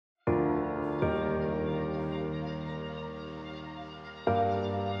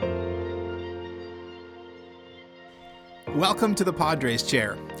Welcome to the Padres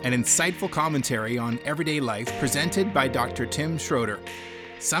Chair, an insightful commentary on everyday life presented by Dr. Tim Schroeder.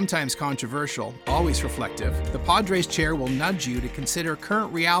 Sometimes controversial, always reflective, the Padres Chair will nudge you to consider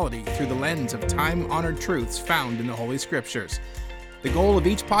current reality through the lens of time-honored truths found in the Holy Scriptures. The goal of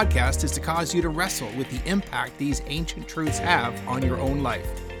each podcast is to cause you to wrestle with the impact these ancient truths have on your own life.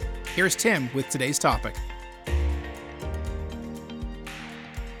 Here's Tim with today's topic.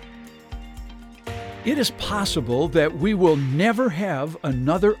 It is possible that we will never have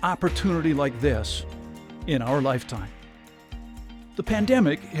another opportunity like this in our lifetime. The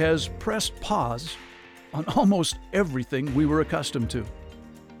pandemic has pressed pause on almost everything we were accustomed to.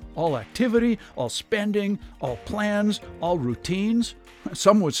 All activity, all spending, all plans, all routines,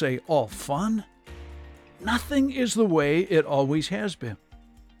 some would say all fun. Nothing is the way it always has been.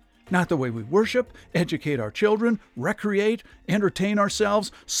 Not the way we worship, educate our children, recreate, entertain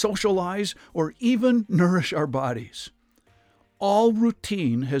ourselves, socialize, or even nourish our bodies. All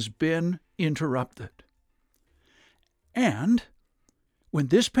routine has been interrupted. And when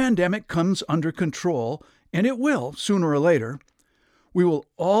this pandemic comes under control, and it will sooner or later, we will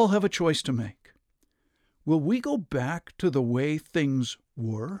all have a choice to make. Will we go back to the way things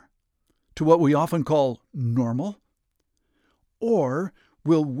were, to what we often call normal? Or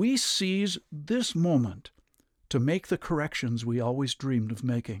will we seize this moment to make the corrections we always dreamed of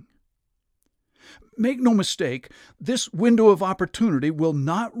making? Make no mistake, this window of opportunity will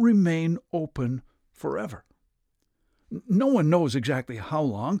not remain open forever. No one knows exactly how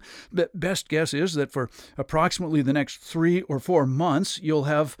long. The best guess is that for approximately the next 3 or 4 months, you'll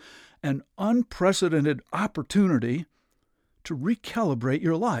have an unprecedented opportunity to recalibrate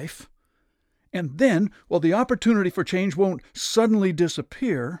your life. And then, while the opportunity for change won't suddenly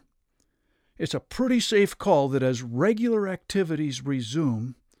disappear, it's a pretty safe call that as regular activities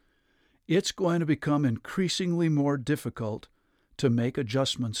resume, it's going to become increasingly more difficult to make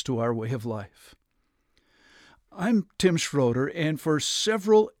adjustments to our way of life. I'm Tim Schroeder, and for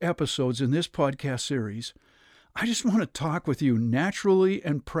several episodes in this podcast series, I just want to talk with you naturally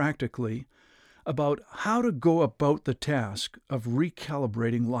and practically about how to go about the task of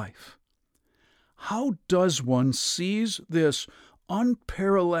recalibrating life. How does one seize this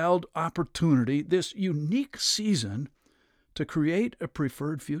unparalleled opportunity, this unique season, to create a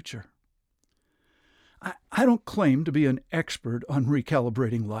preferred future? I don't claim to be an expert on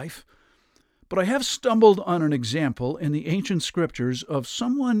recalibrating life, but I have stumbled on an example in the ancient scriptures of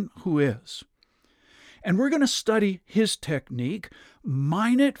someone who is. And we're going to study his technique,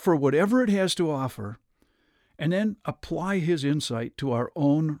 mine it for whatever it has to offer, and then apply his insight to our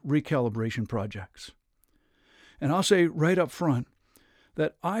own recalibration projects. And I'll say right up front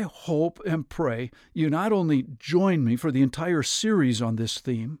that I hope and pray you not only join me for the entire series on this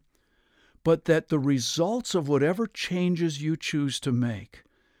theme, but that the results of whatever changes you choose to make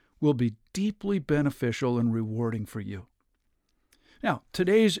will be deeply beneficial and rewarding for you. Now,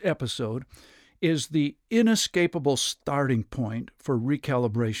 today's episode is the inescapable starting point for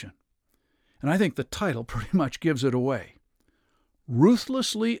recalibration. And I think the title pretty much gives it away.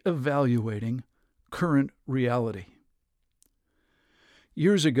 Ruthlessly Evaluating Current Reality.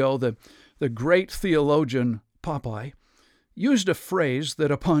 Years ago, the great theologian Popeye used a phrase that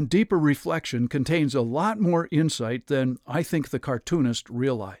upon deeper reflection contains a lot more insight than I think the cartoonist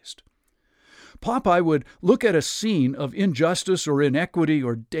realized. Popeye would look at a scene of injustice or inequity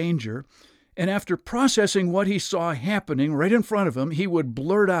or danger, and after processing what he saw happening right in front of him, he would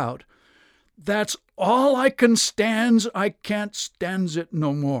blurt out, "That's all I can stands, I can't stands it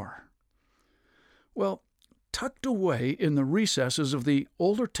no more." Well, tucked away in the recesses of the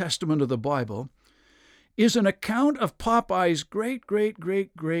Older Testament of the Bible is an account of Popeye's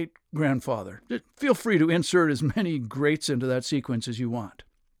great-great-great-great-grandfather. Feel free to insert as many greats into that sequence as you want.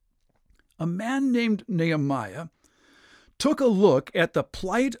 A man named Nehemiah took a look at the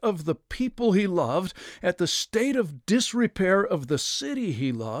plight of the people he loved, at the state of disrepair of the city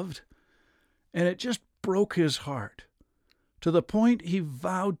he loved, and it just broke his heart, to the point he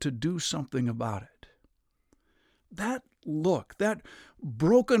vowed to do something about it. That look, that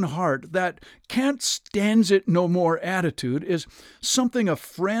broken heart, that can't stands it no more attitude is something a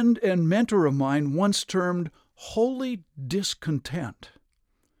friend and mentor of mine once termed holy discontent.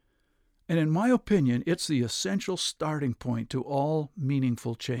 And in my opinion, it's the essential starting point to all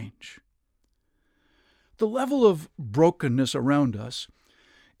meaningful change. The level of brokenness around us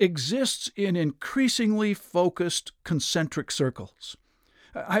exists in increasingly focused concentric circles.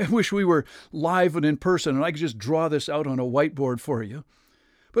 I wish we were live and in person and I could just draw this out on a whiteboard for you.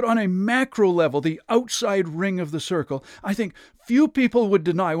 But on a macro level, the outside ring of the circle, I think few people would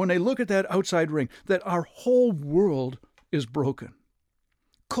deny when they look at that outside ring that our whole world is broken.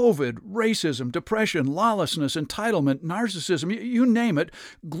 COVID, racism, depression, lawlessness, entitlement, narcissism, you name it,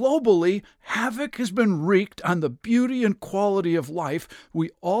 globally, havoc has been wreaked on the beauty and quality of life we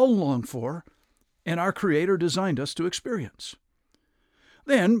all long for and our Creator designed us to experience.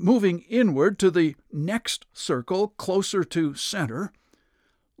 Then, moving inward to the next circle, closer to center,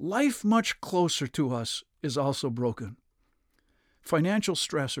 life much closer to us is also broken. Financial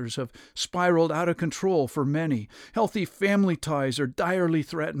stressors have spiraled out of control for many. Healthy family ties are direly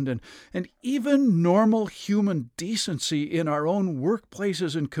threatened, and even normal human decency in our own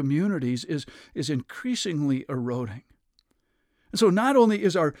workplaces and communities is increasingly eroding. And so not only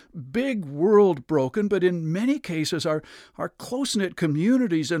is our big world broken, but in many cases our close-knit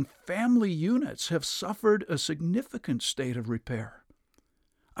communities and family units have suffered a significant state of repair.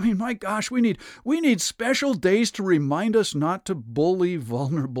 I mean, my gosh, we need special days to remind us not to bully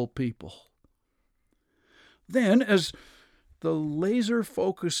vulnerable people. Then, as the laser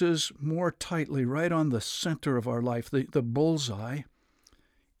focuses more tightly right on the center of our life, the bullseye,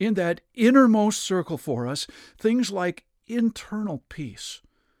 in that innermost circle for us, things like internal peace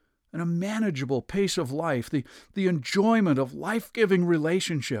and a manageable pace of life, the enjoyment of life-giving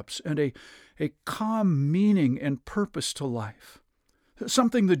relationships, and a calm meaning and purpose to life.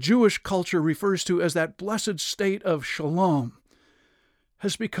 Something the Jewish culture refers to as that blessed state of shalom,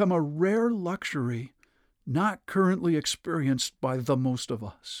 has become a rare luxury not currently experienced by the most of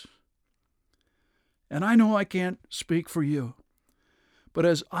us. And I know I can't speak for you, but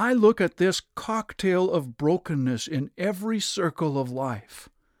as I look at this cocktail of brokenness in every circle of life,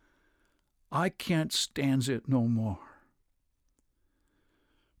 I can't stand it no more.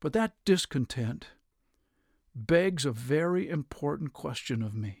 But that discontent begs a very important question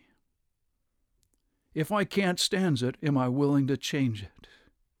of me. If I can't stand it, am I willing to change it?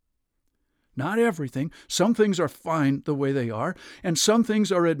 Not everything. Some things are fine the way they are, and some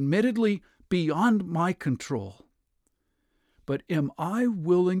things are admittedly beyond my control. But am I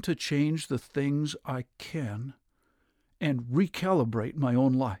willing to change the things I can and recalibrate my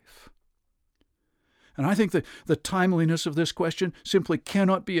own life? And I think that the timeliness of this question simply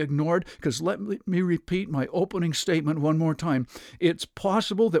cannot be ignored, because let me repeat my opening statement one more time. It's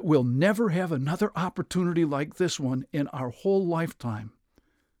possible that we'll never have another opportunity like this one in our whole lifetime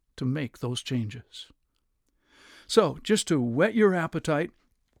to make those changes. So, just to whet your appetite,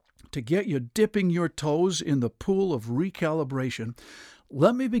 to get you dipping your toes in the pool of recalibration,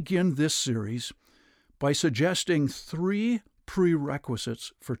 let me begin this series by suggesting 3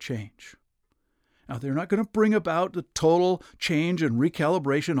 prerequisites for change. Now, they're not going to bring about the total change and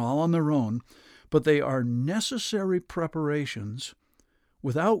recalibration all on their own, but they are necessary preparations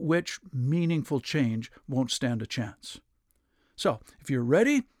without which meaningful change won't stand a chance. So, if you're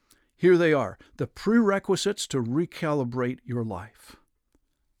ready, here they are, the prerequisites to recalibrate your life.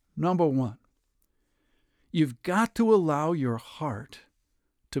 Number 1, you've got to allow your heart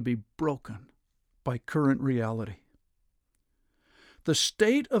to be broken by current reality. The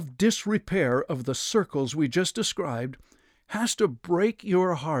state of disrepair of the circles we just described has to break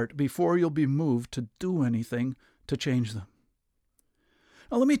your heart before you'll be moved to do anything to change them.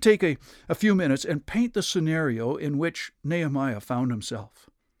 Now let me take a few minutes and paint the scenario in which Nehemiah found himself.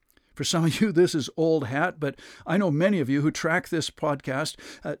 For some of you, this is old hat, but I know many of you who track this podcast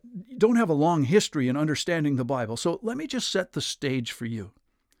don't have a long history in understanding the Bible, so let me just set the stage for you.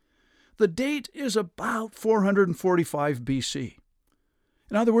 The date is about 445 BC.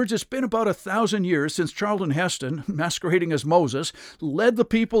 In other words, it's been about 1,000 years since Charlton Heston, masquerading as Moses, led the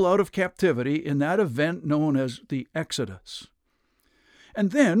people out of captivity in that event known as the Exodus.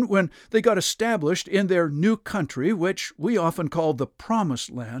 And then, when they got established in their new country, which we often call the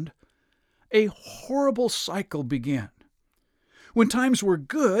Promised Land, a horrible cycle began. When times were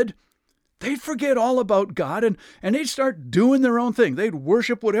good, they'd forget all about God and they'd start doing their own thing. They'd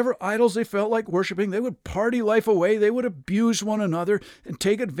worship whatever idols they felt like worshiping. They would party life away. They would abuse one another and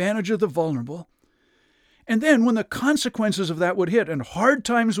take advantage of the vulnerable. And then when the consequences of that would hit and hard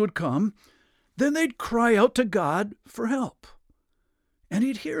times would come, then they'd cry out to God for help. And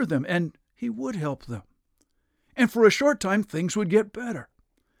He'd hear them and He would help them. And for a short time, things would get better.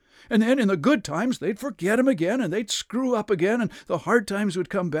 And then in the good times, they'd forget Him again, and they'd screw up again, and the hard times would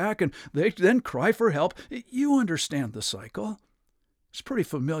come back, and they'd then cry for help. You understand the cycle. It's pretty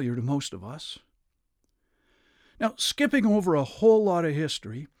familiar to most of us. Now, skipping over a whole lot of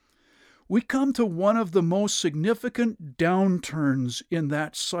history, we come to one of the most significant downturns in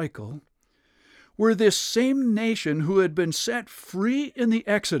that cycle, where this same nation who had been set free in the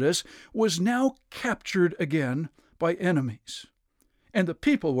Exodus was now captured again by enemies. And the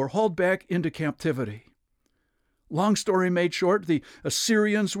people were hauled back into captivity. Long story made short, the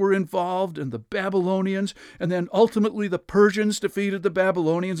Assyrians were involved and the Babylonians, and then ultimately the Persians defeated the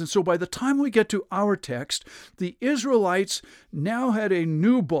Babylonians. And so by the time we get to our text, the Israelites now had a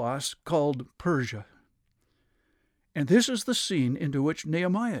new boss called Persia. And this is the scene into which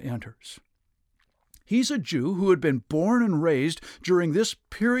Nehemiah enters. He's a Jew who had been born and raised during this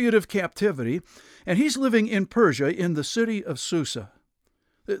period of captivity, and he's living in Persia in the city of Susa.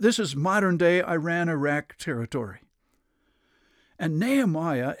 This is modern-day Iran, Iraq territory. And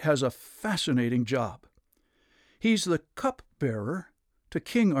Nehemiah has a fascinating job. He's the cupbearer to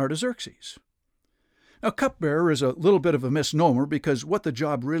King Artaxerxes. Now, cupbearer is a little bit of a misnomer because what the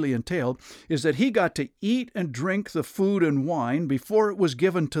job really entailed is that he got to eat and drink the food and wine before it was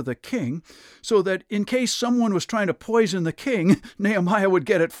given to the king, so that in case someone was trying to poison the king, Nehemiah would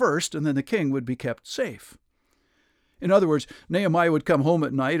get it first, and then the king would be kept safe. In other words, Nehemiah would come home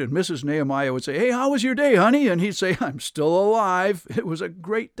at night and Mrs. Nehemiah would say, "Hey, how was your day, honey?" And he'd say, "I'm still alive. It was a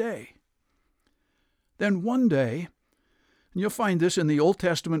great day." Then one day, and you'll find this in the Old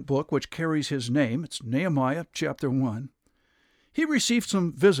Testament book which carries his name, it's Nehemiah chapter 1, he received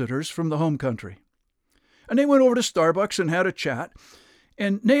some visitors from the home country. And they went over to Starbucks and had a chat,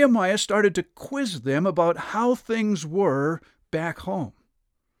 and Nehemiah started to quiz them about how things were back home.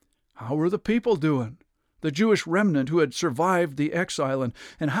 How were the people doing? The Jewish remnant who had survived the exile,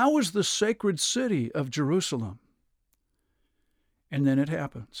 and how was the sacred city of Jerusalem? And then it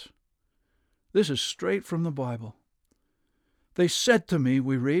happens. This is straight from the Bible. They said to me,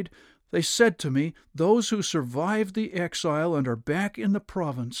 we read, they said to me, those who survived the exile and are back in the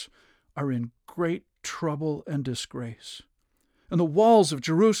province are in great trouble and disgrace. And the walls of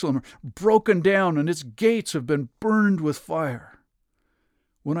Jerusalem are broken down, and its gates have been burned with fire.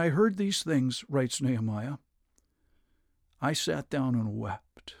 When I heard these things, writes Nehemiah, I sat down and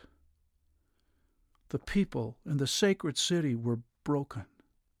wept. The people in the sacred city were broken,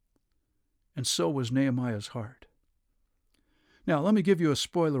 and so was Nehemiah's heart. Now, let me give you a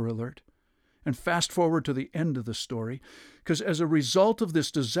spoiler alert and fast forward to the end of the story, because as a result of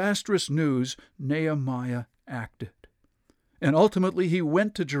this disastrous news, Nehemiah acted. And ultimately he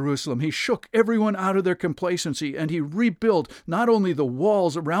went to Jerusalem. He shook everyone out of their complacency, and he rebuilt not only the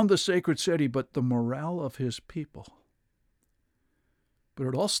walls around the sacred city, but the morale of his people. But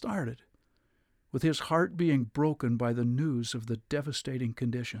it all started with his heart being broken by the news of the devastating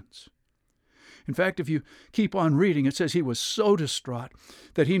conditions. In fact, if you keep on reading, it says he was so distraught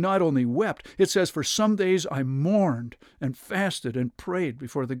that he not only wept, it says, for some days I mourned and fasted and prayed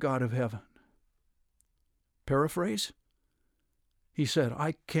before the God of heaven. Paraphrase? He said,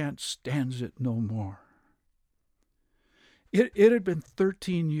 I can't stand it no more. It had been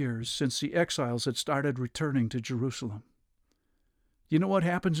 13 years since the exiles had started returning to Jerusalem. You know what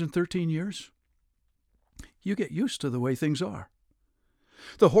happens in 13 years? You get used to the way things are.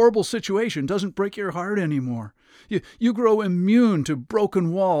 The horrible situation doesn't break your heart anymore. You grow immune to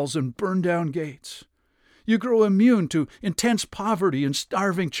broken walls and burned down gates. You grow immune to intense poverty and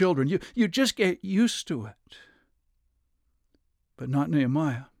starving children. You just get used to it. But not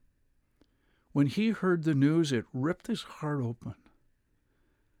Nehemiah. When he heard the news, it ripped his heart open.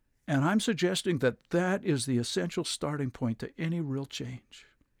 And I'm suggesting that that is the essential starting point to any real change.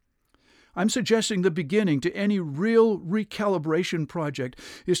 I'm suggesting the beginning to any real recalibration project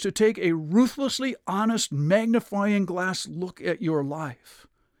is to take a ruthlessly honest magnifying glass look at your life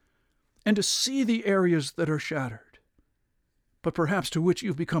and to see the areas that are shattered, but perhaps to which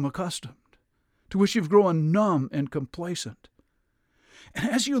you've become accustomed, to which you've grown numb and complacent. And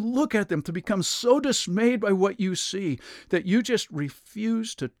as you look at them, to become so dismayed by what you see that you just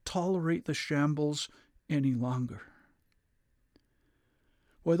refuse to tolerate the shambles any longer.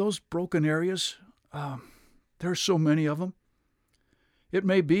 Boy, those broken areas, there are so many of them. It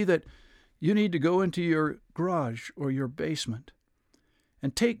may be that you need to go into your garage or your basement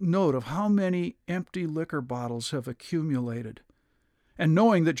and take note of how many empty liquor bottles have accumulated. And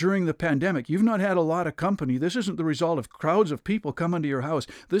knowing that during the pandemic, you've not had a lot of company, this isn't the result of crowds of people coming to your house.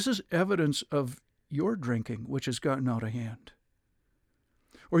 This is evidence of your drinking, which has gotten out of hand.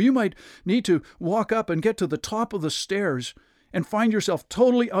 Or you might need to walk up and get to the top of the stairs and find yourself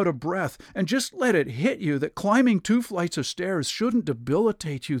totally out of breath, and just let it hit you that climbing 2 flights of stairs shouldn't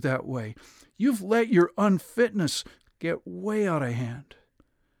debilitate you that way. You've let your unfitness get way out of hand.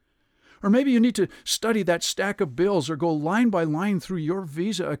 Or maybe you need to study that stack of bills or go line by line through your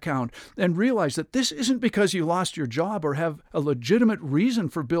Visa account and realize that this isn't because you lost your job or have a legitimate reason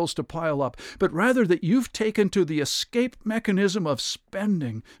for bills to pile up, but rather that you've taken to the escape mechanism of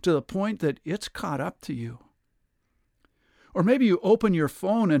spending to the point that it's caught up to you. Or maybe you open your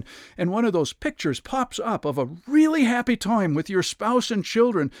phone and one of those pictures pops up of a really happy time with your spouse and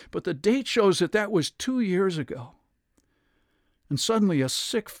children, but the date shows that was 2 years ago. And suddenly a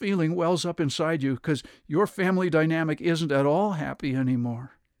sick feeling wells up inside you because your family dynamic isn't at all happy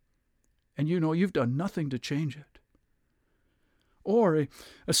anymore. And you know you've done nothing to change it. Or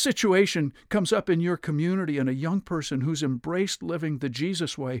a situation comes up in your community and a young person who's embraced living the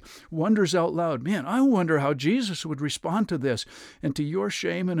Jesus way wonders out loud, man, I wonder how Jesus would respond to this. And to your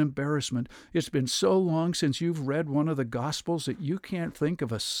shame and embarrassment, it's been so long since you've read one of the Gospels that you can't think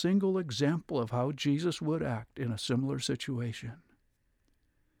of a single example of how Jesus would act in a similar situation.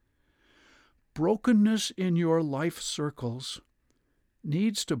 Brokenness in your life circles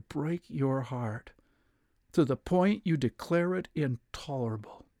needs to break your heart to the point you declare it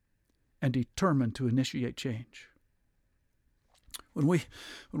intolerable and determined to initiate change. When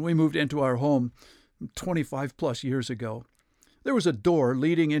we moved into our home 25 plus years ago, there was a door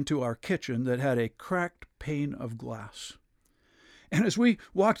leading into our kitchen that had a cracked pane of glass. And as we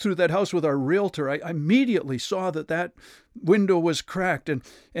walked through that house with our realtor, I immediately saw that window was cracked. And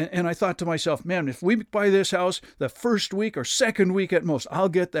I thought to myself, man, if we buy this house the first week or second week at most, I'll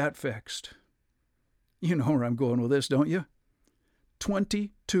get that fixed. You know where I'm going with this, don't you?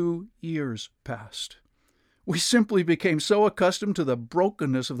 22 years passed. We simply became so accustomed to the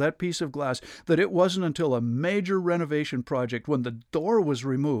brokenness of that piece of glass that it wasn't until a major renovation project, when the door was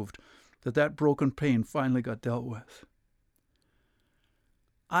removed, that broken pane finally got dealt with.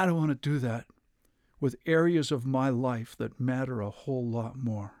 I don't want to do that with areas of my life that matter a whole lot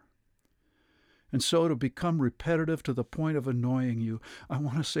more. And so to become repetitive to the point of annoying you, I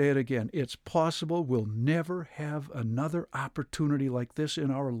want to say it again. It's possible we'll never have another opportunity like this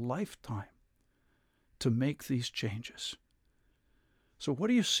in our lifetime to make these changes. So what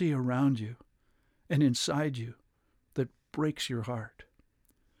do you see around you and inside you that breaks your heart?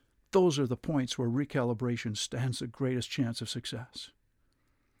 Those are the points where recalibration stands the greatest chance of success.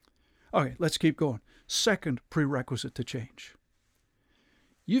 Okay, let's keep going. Second prerequisite to change.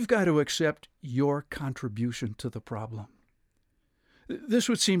 You've got to accept your contribution to the problem. This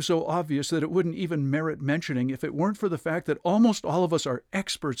would seem so obvious that it wouldn't even merit mentioning if it weren't for the fact that almost all of us are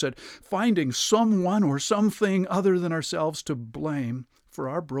experts at finding someone or something other than ourselves to blame for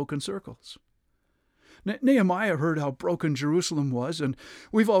our broken circles. Nehemiah heard how broken Jerusalem was, and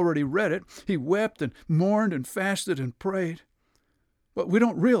we've already read it. He wept and mourned and fasted and prayed. What we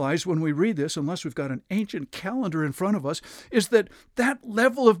don't realize when we read this, unless we've got an ancient calendar in front of us, is that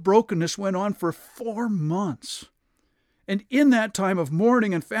level of brokenness went on for 4 months. And in that time of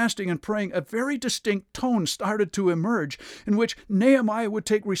mourning and fasting and praying, a very distinct tone started to emerge in which Nehemiah would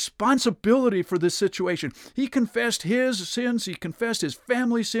take responsibility for this situation. He confessed his sins, he confessed his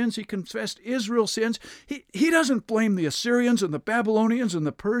family's sins, he confessed Israel's sins. He doesn't blame the Assyrians and the Babylonians and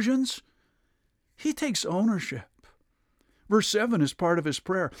the Persians. He takes ownership. Verse 7 is part of his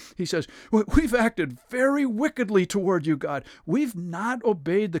prayer. He says, we've acted very wickedly toward you, God. We've not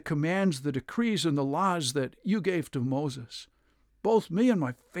obeyed the commands, the decrees, and the laws that you gave to Moses. Both me and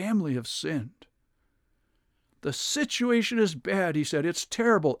my family have sinned. The situation is bad, he said. It's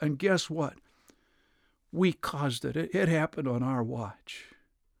terrible. And guess what? We caused it. It happened on our watch.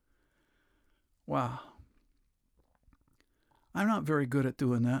 Wow. I'm not very good at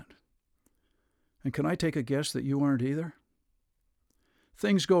doing that. And can I take a guess that you aren't either?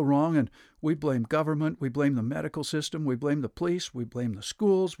 Things go wrong and we blame government, we blame the medical system, we blame the police, we blame the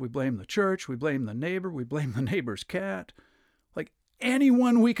schools, we blame the church, we blame the neighbor, we blame the neighbor's cat. Like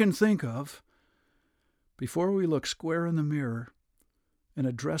anyone we can think of before we look square in the mirror and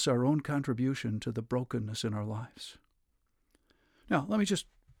address our own contribution to the brokenness in our lives. Now, let me just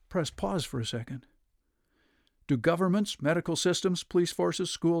press pause for a second. Do governments, medical systems, police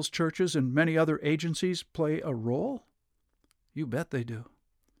forces, schools, churches, and many other agencies play a role? You bet they do.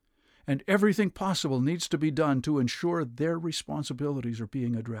 And everything possible needs to be done to ensure their responsibilities are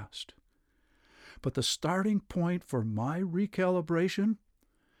being addressed. But the starting point for my recalibration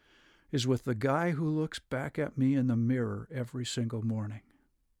is with the guy who looks back at me in the mirror every single morning.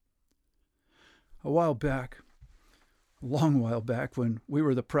 A long while back, when we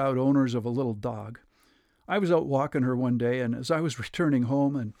were the proud owners of a little dog, I was out walking her one day, and as I was returning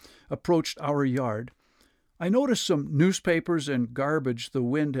home and approached our yard, I noticed some newspapers and garbage the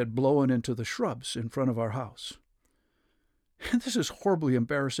wind had blown into the shrubs in front of our house. This is horribly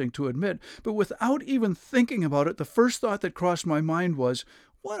embarrassing to admit, but without even thinking about it, the first thought that crossed my mind was,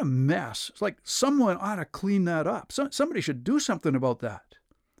 what a mess. It's like someone ought to clean that up. Somebody should do something about that.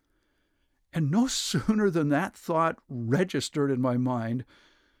 And no sooner than that thought registered in my mind,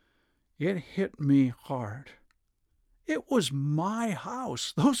 it hit me hard. It was my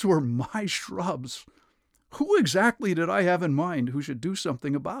house. Those were my shrubs. Who exactly did I have in mind who should do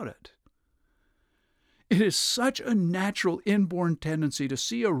something about it? It is such a natural inborn tendency to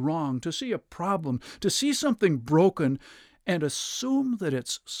see a wrong, to see a problem, to see something broken, and assume that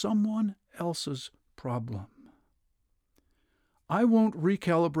it's someone else's problem. I won't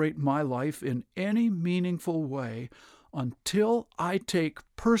recalibrate my life in any meaningful way until I take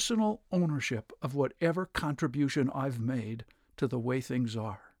personal ownership of whatever contribution I've made to the way things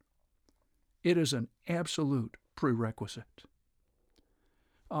are. It is an absolute prerequisite.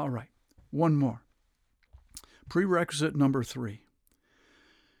 All right, one more. Prerequisite number 3.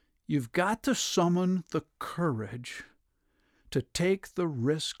 You've got to summon the courage to take the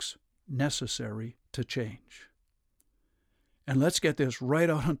risks necessary to change. And let's get this right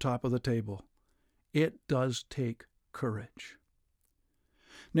out on top of the table. It does take courage.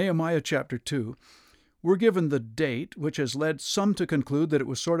 Nehemiah chapter 2, we're given the date, which has led some to conclude that it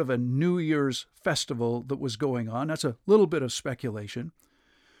was sort of a New Year's festival that was going on. That's a little bit of speculation.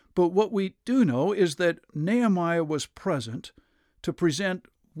 But what we do know is that Nehemiah was present to present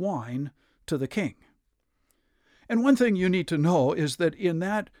wine to the king. And one thing you need to know is that in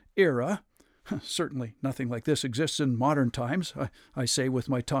that era, certainly nothing like this exists in modern times, I say with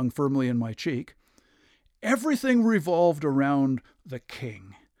my tongue firmly in my cheek, everything revolved around the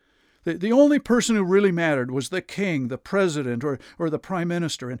king. The only person who really mattered was the king, the president, or the prime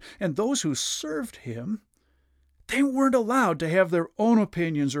minister. And those who served him, they weren't allowed to have their own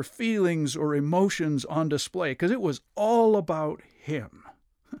opinions or feelings or emotions on display because it was all about him.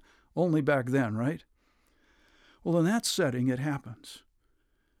 Only back then, right? Well, in that setting, it happens.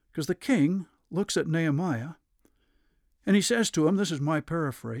 Because the king looks at Nehemiah and he says to him, this is my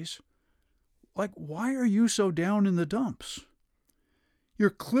paraphrase, like, why are you so down in the dumps? You're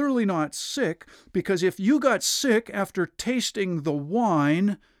clearly not sick, because if you got sick after tasting the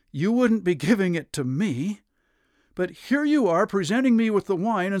wine, you wouldn't be giving it to me. But here you are presenting me with the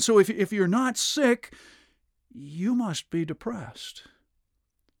wine, and so if you're not sick, you must be depressed.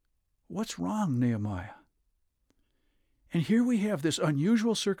 What's wrong, Nehemiah? And here we have this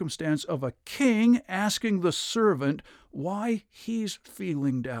unusual circumstance of a king asking the servant why he's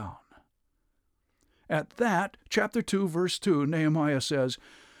feeling down. At that, chapter 2, verse 2, Nehemiah says,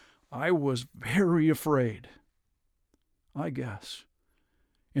 I was very afraid. I guess.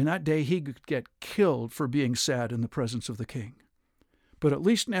 In that day, he could get killed for being sad in the presence of the king. But at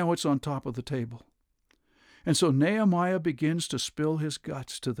least now it's on top of the table. And so Nehemiah begins to spill his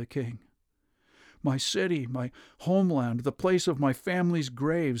guts to the king. My city, my homeland, the place of my family's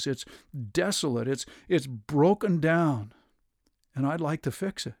graves, it's desolate, it's broken down, and I'd like to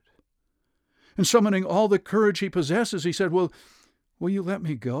fix it. And summoning all the courage he possesses, he said, will you let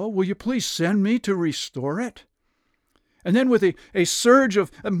me go? Will you please send me to restore it? And then with a surge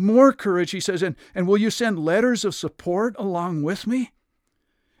of more courage, he says, and will you send letters of support along with me?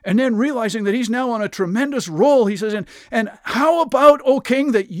 And then realizing that he's now on a tremendous roll, he says, and how about, O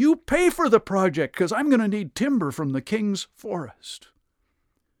king, that you pay for the project, because I'm going to need timber from the king's forest.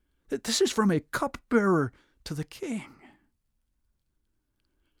 This is from a cupbearer to the king.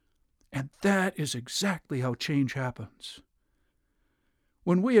 And that is exactly how change happens.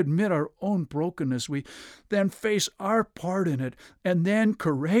 When we admit our own brokenness, we then face our part in it and then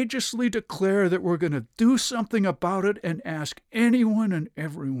courageously declare that we're going to do something about it and ask anyone and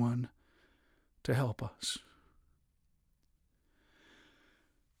everyone to help us.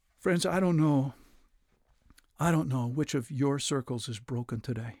 Friends, I don't know which of your circles is broken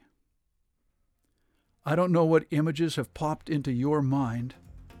today. I don't know what images have popped into your mind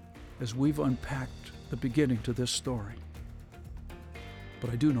as we've unpacked the beginning to this story. But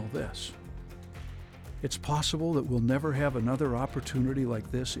I do know this. It's possible that we'll never have another opportunity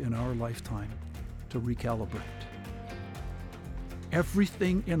like this in our lifetime to recalibrate.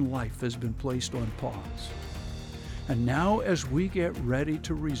 Everything in life has been placed on pause. And now as we get ready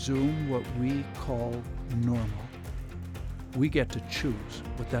to resume what we call normal, we get to choose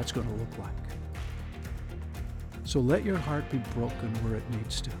what that's going to look like. So let your heart be broken where it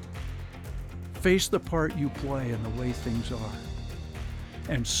needs to. Face the part you play in the way things are.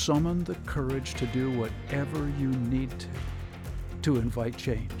 And summon the courage to do whatever you need to invite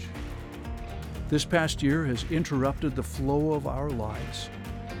change. This past year has interrupted the flow of our lives.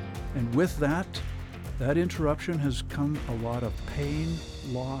 And with that interruption has come a lot of pain,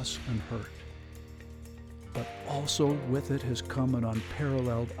 loss, and hurt. But also with it has come an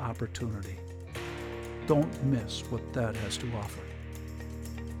unparalleled opportunity. Don't miss what that has to offer.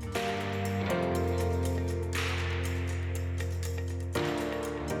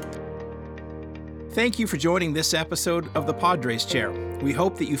 Thank you for joining this episode of the Padres Chair. We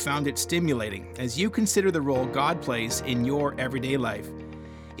hope that you found it stimulating as you consider the role God plays in your everyday life.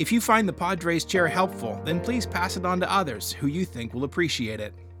 If you find the Padres Chair helpful, then please pass it on to others who you think will appreciate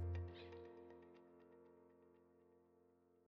it.